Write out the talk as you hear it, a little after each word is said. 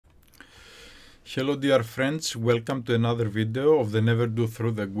Hello dear friends, welcome to another video of the Never Do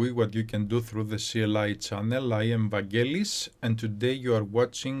Through the GUI, what you can do through the CLI channel. I am Vangelis and today you are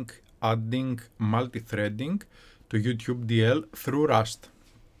watching adding multi-threading to YouTube DL through Rust.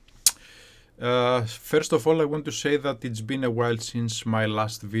 First of all, I want to say that it's been a while since my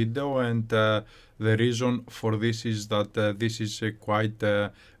last video, and the reason for this is that this is a quite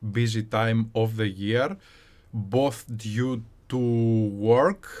busy time of the year, both due to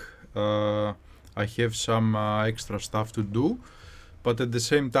work. I have some extra stuff to do, but at the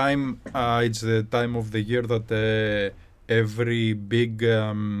same time it's the time of the year that every big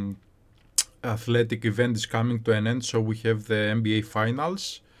athletic event is coming to an end. So we have the NBA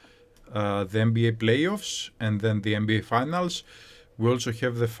finals, the NBA playoffs, and then the NBA finals. We also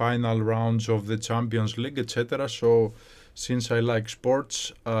have the final rounds of the Champions League, etc. So since I like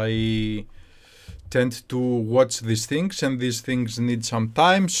sports, I tend to watch these things, and these things need some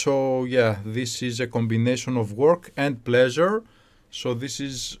time. So yeah, this is a combination of work and pleasure. So this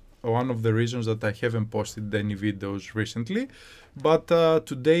is one of the reasons that I haven't posted any videos recently, but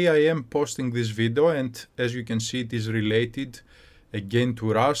today I am posting this video, and as you can see, it is related again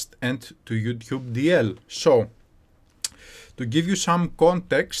to Rust and to YouTube DL. So to give you some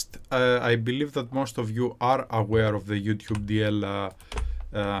context, I believe that most of you are aware of the YouTube DL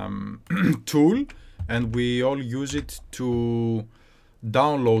tool, and we all use it to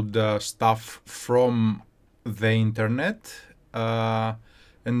download stuff from the internet.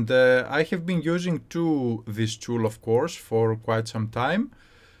 And I have been using this tool, of course, for quite some time.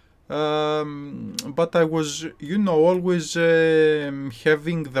 But I was, always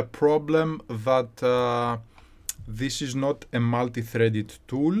having the problem that this is not a multi-threaded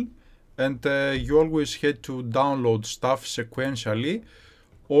tool, and you always had to download stuff sequentially.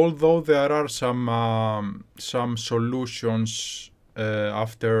 Although there are some solutions,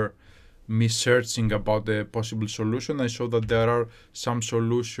 after me searching about the possible solution, I saw that there are some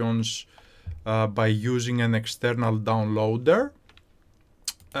solutions by using an external downloader.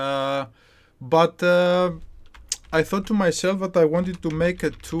 But I thought to myself that I wanted to make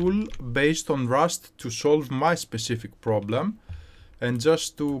a tool based on Rust to solve my specific problem. And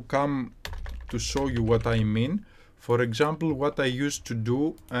just to come to show you what I mean, for example, what I used to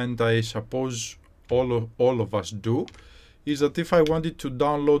do, and I suppose all of us do, is that if I wanted to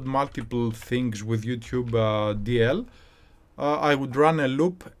download multiple things with YouTube DL, I would run a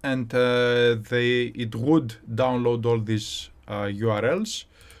loop, and it would download all these URLs.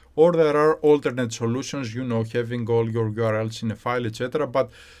 Or there are alternate solutions, having all your URLs in a file, etc. But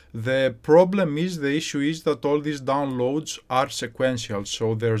the issue is that all these downloads are sequential,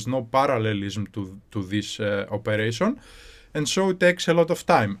 so there's no parallelism to this operation, and so it takes a lot of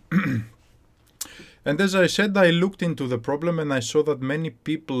time. And as I said, I looked into the problem and I saw that many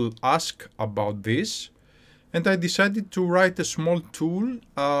people ask about this, and I decided to write a small tool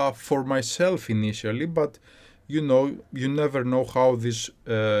for myself initially, but you never know how this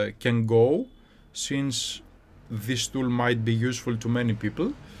can go, since this tool might be useful to many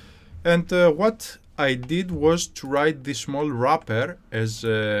people. And what I did was to write this small wrapper, as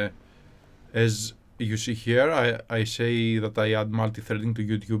you see here. I say that I add multi-threading to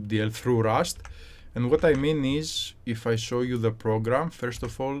YouTube DL through Rust. And what I mean is, if I show you the program, first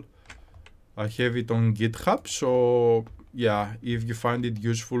of all, I have it on GitHub. So yeah, if you find it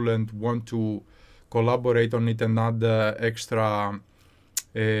useful and want to collaborate on it and add extra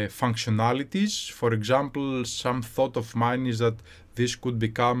functionalities. For example, some thought of mine is that this could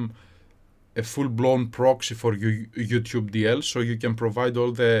become a full-blown proxy for YouTube DL, so you can provide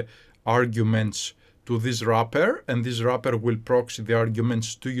all the arguments to this wrapper, and this wrapper will proxy the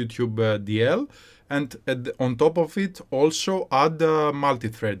arguments to YouTube DL, and on top of it also add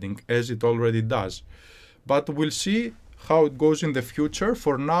multi-threading, as it already does. But we'll see how it goes in the future.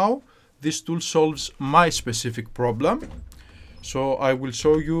 For now, this tool solves my specific problem. So I will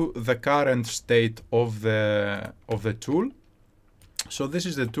show you the current state of the tool. So this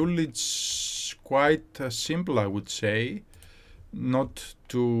is the tool. It's quite simple, I would say. Not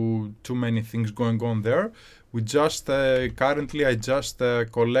too many things going on there. We just currently I just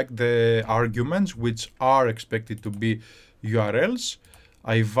collect the arguments, which are expected to be URLs.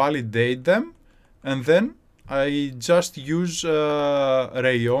 I validate them, and then I just use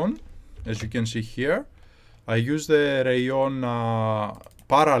Rayon. As you can see here, I use the Rayon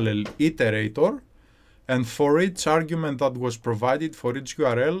parallel iterator, and for each argument that was provided for each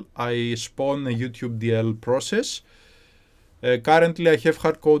URL, I spawn a YouTube DL process. Currently, I have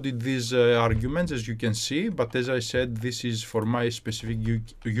hard-coded these arguments, as you can see, but as I said, this is for my specific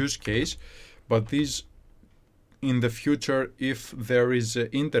use case. But these in the future, if there is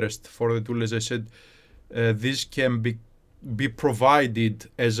interest for the tool, as I said, this can be provided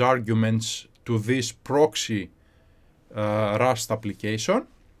as arguments to this proxy Rust application.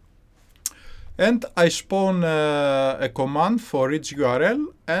 And I spawn a command for each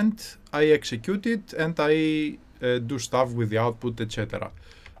URL, and I execute it, and I do stuff with the output, etc.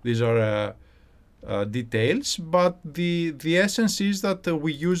 These are details, but the essence is that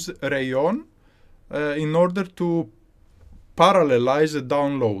we use Rayon in order to parallelize the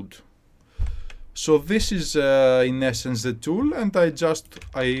download. So this is in essence the tool, and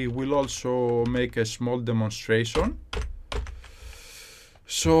I will also make a small demonstration.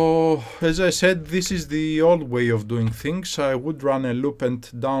 So as I said, this is the old way of doing things. I would run a loop and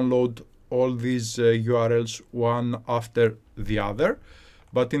download all these URLs one after the other.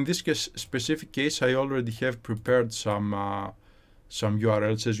 But in this specific case, I already have prepared some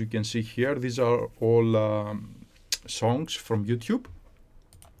URLs, as you can see here. These are all songs from YouTube.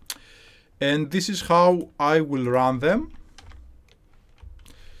 And this is how I will run them.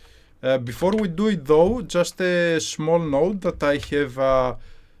 Before we do it though, just a small note that I have,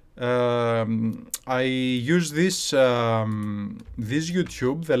 I use this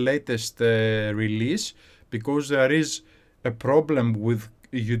YouTube, the latest release, because there is a problem with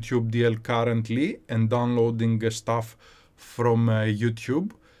YouTube DL currently and downloading stuff from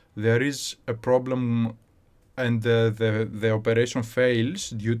YouTube. There is a problem and the operation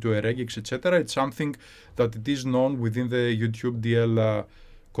fails due to a regex, etc. It's something that it is known within the YouTube DL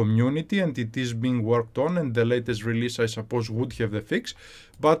community, and it is being worked on, and the latest release I suppose would have the fix.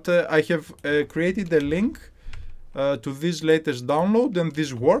 But I have created a link to this latest download, and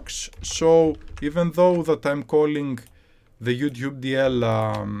this works. So even though that I'm calling the YouTube DL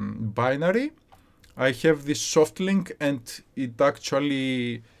binary, I have this soft link, and it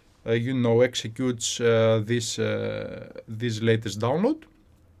actually executes this latest download.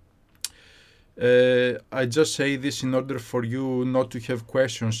 I just say this in order for you not to have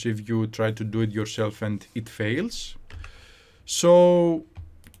questions if you try to do it yourself and it fails. So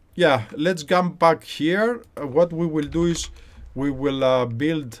yeah, let's come back here. What we will do is we will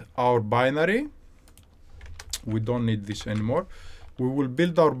build our binary. We don't need this anymore. We will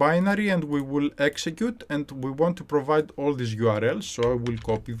build our binary and we will execute, and we want to provide all these URLs. So I will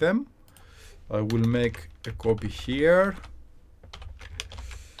copy them. I will make a copy here,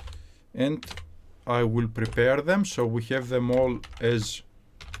 and I will prepare them so we have them all as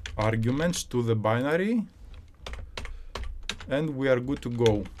arguments to the binary, and we are good to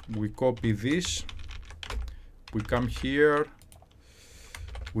go. We copy this, we come here,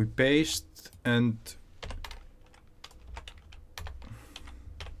 we paste, and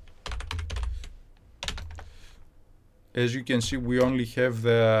as you can see, we only have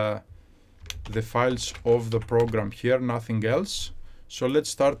the files of the program here, nothing else. So let's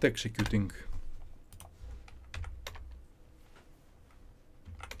start executing.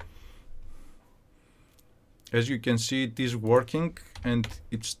 As you can see, it is working, and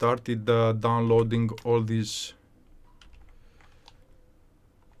it started downloading all these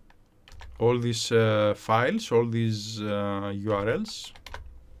files, all these URLs.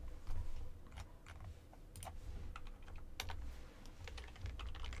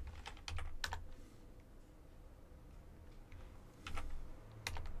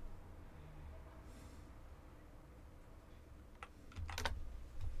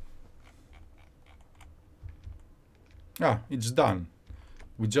 It's done.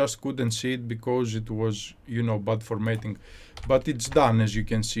 We just couldn't see it because it was, bad formatting, but it's done, as you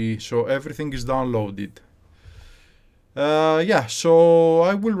can see. So everything is downloaded. Yeah, so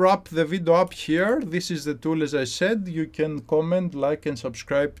I will wrap the video up here. This is the tool, as I said. You can comment, like, and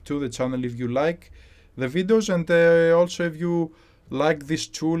subscribe to the channel if you like the videos, and also if you like this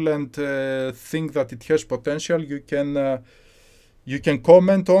tool and think that it has potential, you can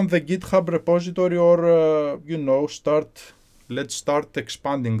comment on the GitHub repository, or let's start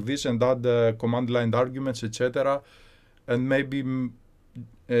expanding this and add command line arguments, etc., and maybe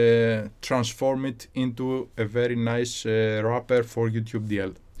transform it into a very nice wrapper for YouTube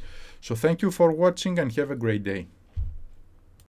DL. So thank you for watching and have a great day.